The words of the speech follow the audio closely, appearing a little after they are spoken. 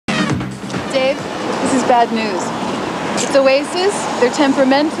Dave, this is bad news. It's Oasis, they're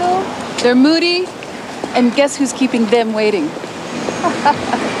temperamental, they're moody, and guess who's keeping them waiting?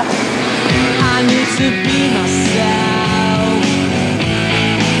 I need to be myself.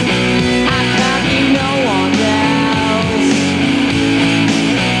 I can't be no one else.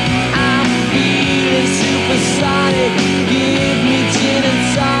 I'm feeling supersonic. Give me gin and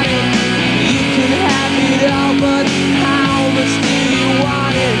tonic. You can have it all, but how much do you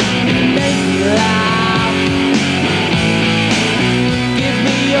want it? Make me laugh. Give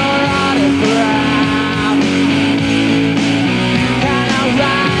me your autograph. Can I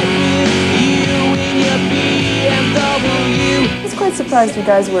ride with you in your BMW? I was quite surprised you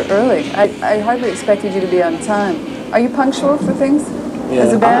guys were early. I hardly expected you to be on time. Are you punctual for things? Yeah,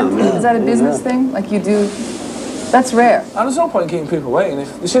 As a band? yeah. Is that a business thing? Like you do? That's rare. And there's no point keeping people waiting.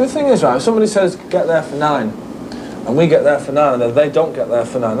 You see, the thing is, right, if somebody says get there for 9, and we get there for 9, and then they don't get there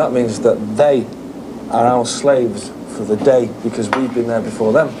for 9, that means that they are our slaves for the day because we've been there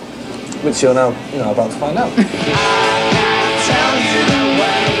before them, which you're now, about to find out. Tell you the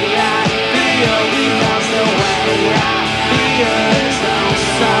way I feel because the way I feel is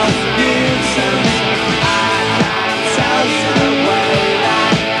so good to me. I can't tell you the way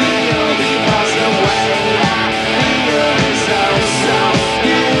I feel because the way I feel is so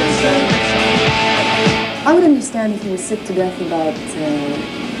good to me. I would understand if you were sick to death about,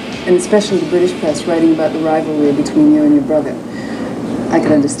 and especially the British press, writing about the rivalry between you and your brother. I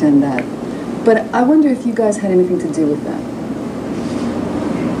could understand that. But I wonder if you guys had anything to do with that.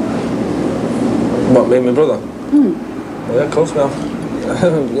 What, me and my brother? Yeah, of course we have.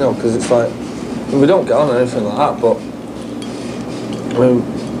 Because it's like, we don't get on or anything like that, but I mean,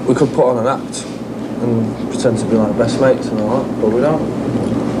 we could put on an act and pretend to be like best mates and all that, but we don't.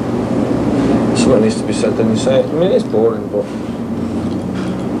 Something needs to be said, then you say it. I mean, it's boring, but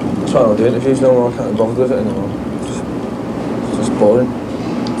that's why I don't do interviews no more. I can't be bothered with it anymore. It's just boring.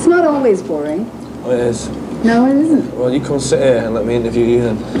 It's not always boring. Oh, it is. No, it isn't. Well, you come sit here and let me interview you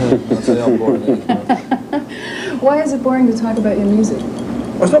then. I'll tell you how boring it is. Why is it boring to talk about your music?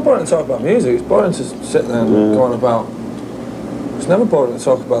 Well, it's not boring to talk about music, it's boring to sit there and go on about... It's never boring to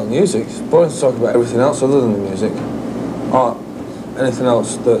talk about music, it's boring to talk about everything else other than the music. Or anything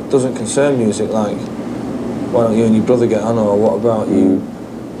else that doesn't concern music, like, why don't you and your brother get on, or what about you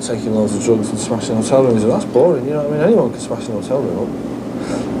taking loads of drugs and smashing hotel rooms? Well, that's boring, you know what I mean? Anyone can smash an hotel room up.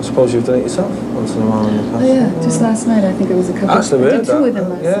 I suppose you've done it yourself once in a while in the past. Oh yeah, just last night I think it was a couple. Actually, I did two with them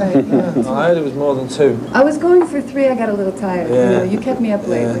last night. Yeah. I heard it was more than 2. I was going for 3, I got a little tired. Yeah. You kept me up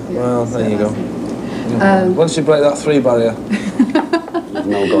late. Yeah. With you, Well, so there you go. yeah. Once you break that 3 barrier, There's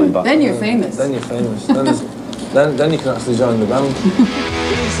no going back. Then you're famous. then you're famous. Then you can actually join the band. Is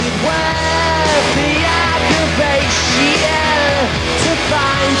it worth the aggravation to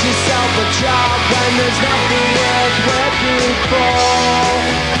find yourself a job when there's nothing worth working for?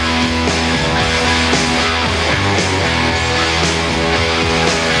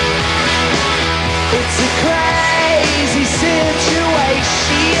 It's a crazy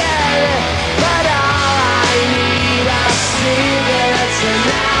situation, but all I need are cigarettes and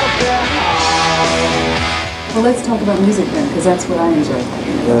alcohol. Well, let's talk about music then, because that's what I enjoy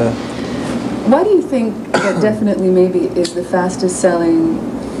talking about. Yeah. Why do you think that Definitely Maybe is the fastest selling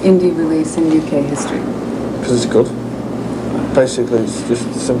indie release in UK history? Because it's good. Basically, it's just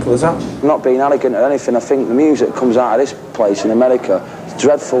as simple as that. Not being arrogant or anything, I think the music that comes out of this place in America is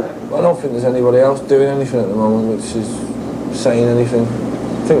dreadful. I don't think there's anybody else doing anything at the moment which is saying anything.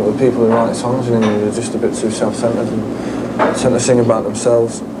 I think the people who write songs in England are just a bit too self-centred and tend to sing about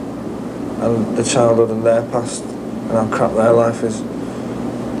themselves and the childhood and their past and how crap their life is.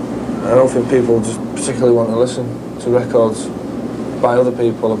 I don't think people just particularly want to listen to records by other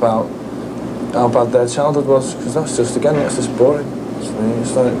people about how bad their childhood was, because that's just boring.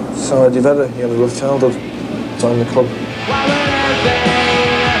 It's like, so had you had a rough childhood, join the club.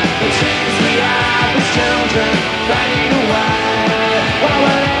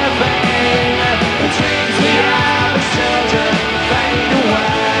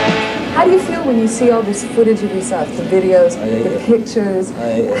 How do you feel when you see all this footage of yourself, the videos, the pictures?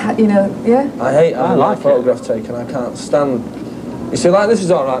 I hate having my photograph taken. I can't stand. You see, like, this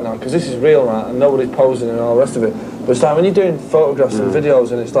is all right now because this is real, right, and nobody's posing and all the rest of it. But it's like when you're doing photographs and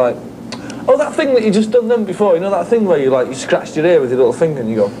videos, and it's like, oh, that thing that you just done them before. You know that thing where you scratched your ear with your little finger and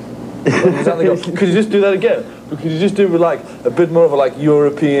you go. Exactly. Could you just do that again? Or could you just do it with a bit more of a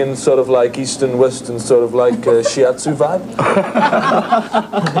European sort of Eastern Western sort of shiatsu vibe?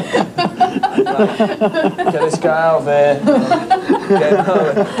 Get this guy out there. Get him out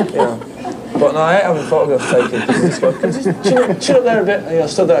there. But no, I hate having photographs taken because you just go, can you just chill up there a bit, and you're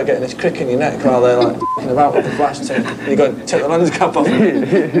stood there getting this crick in your neck while they're like f***ing about with the flash tape. And you go, take the lens cap off. You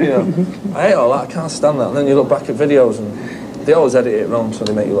know, I hate all that. I can't stand that. And then you look back at videos and they always edit it wrong, so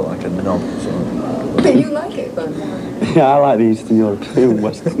they make you look like a knob. So. But you like it, though. Yeah, I like the Eastern European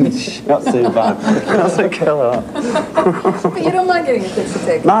Western shots. Too bad. That's a killer. But you don't mind getting a picture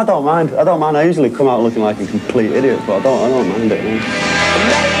taken? No, I don't mind. I don't mind. I usually come out looking like a complete idiot, but I don't mind it. Man.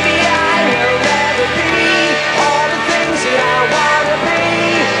 Maybe I will never be all the things that I wanna be.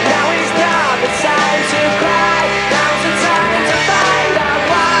 Now it's not the time to cry. Now's the time to find out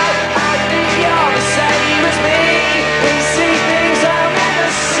why. I think you're the same as me. We see things I'll never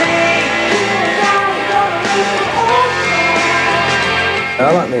see. I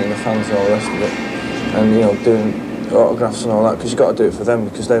like meeting the fans and all the rest of it, and you know, doing autographs and all that, because you've got to do it for them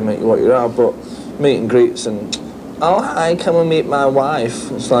because they make you what you are. But meet and greets and, oh hi, come and meet my wife.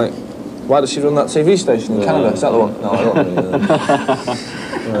 It's like, why does she run that TV station in Canada? Is that the one? No, I don't really.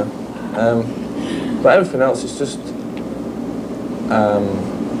 You know. But everything else is just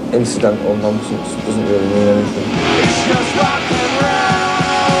incidental nonsense. It doesn't really mean anything. It's just rock and roll.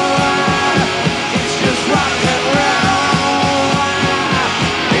 It's just rock and roll.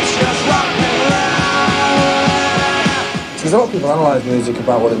 It's just rock and roll. Because a lot of people analyse music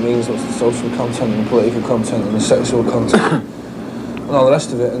about what it means, what's the social content and the political content and the sexual content and all the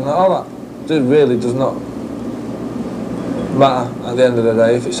rest of it, and all that really does not matter at the end of the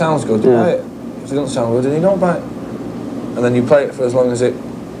day. If it sounds good, you buy it. If it doesn't sound good, then you don't buy it. And then you play it for as long as it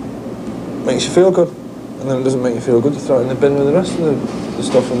makes you feel good, and then it doesn't make you feel good, you throw it in the bin with the rest of the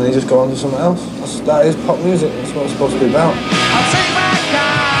stuff, and then you just go on to something else. That is pop music. That's what it's supposed to be about. I'll take my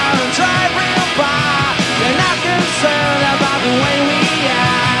car and drive real far. You're not concerned about the way we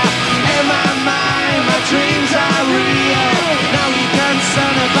are. In my mind, my dreams are real. Now you're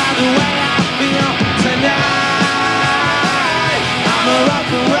concerned about the way I feel tonight. I'm a rock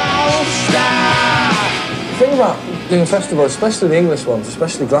and roll star. The thing about doing festivals, especially the English ones,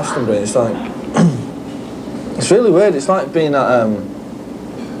 especially Glastonbury, it's like, it's really weird. It's like being at,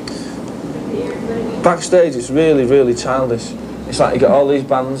 backstage, it's really, really childish. It's like you get all these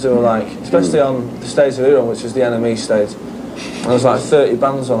bands who are like, especially on the stage of Iran, which is the NME stage, and there's like 30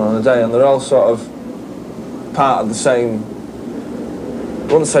 bands on a day, and they're all sort of part of the same,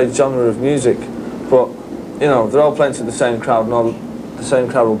 I wouldn't say genre of music, but, you know, they're all playing to the same crowd, and all the same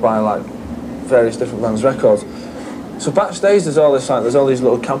crowd will buy like various different bands' records. So backstage there's all this like, there's all these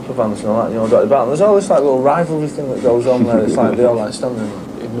little camper bands and all that, you know, dotted about, and there's all this like little rivalry thing that goes on where it's like they all like stand there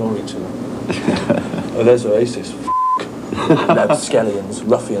and ignore each other. Oh, there's Oasis. Mad skellions,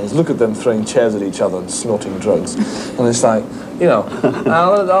 ruffians, look at them throwing chairs at each other and snorting drugs. And it's like, you know,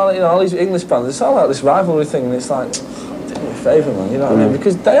 all these English bands, it's all like this rivalry thing, and it's like, do me a favour, man, you know what I mean?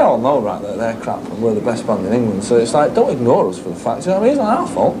 Because they all know, right, that they're crap and we're the best band in England, so it's like, don't ignore us for the fact, you know what I mean? It's not our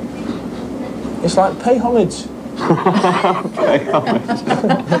fault. It's like, pay homage. Pay homage.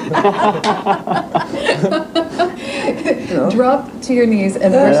 You know? Drop to your knees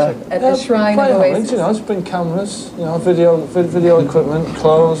and worship at the shrine of Oasis. You know, just bring cameras, you know, video equipment,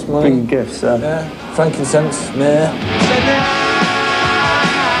 clothes, money. Bring gifts, yeah, frankincense, myrrh.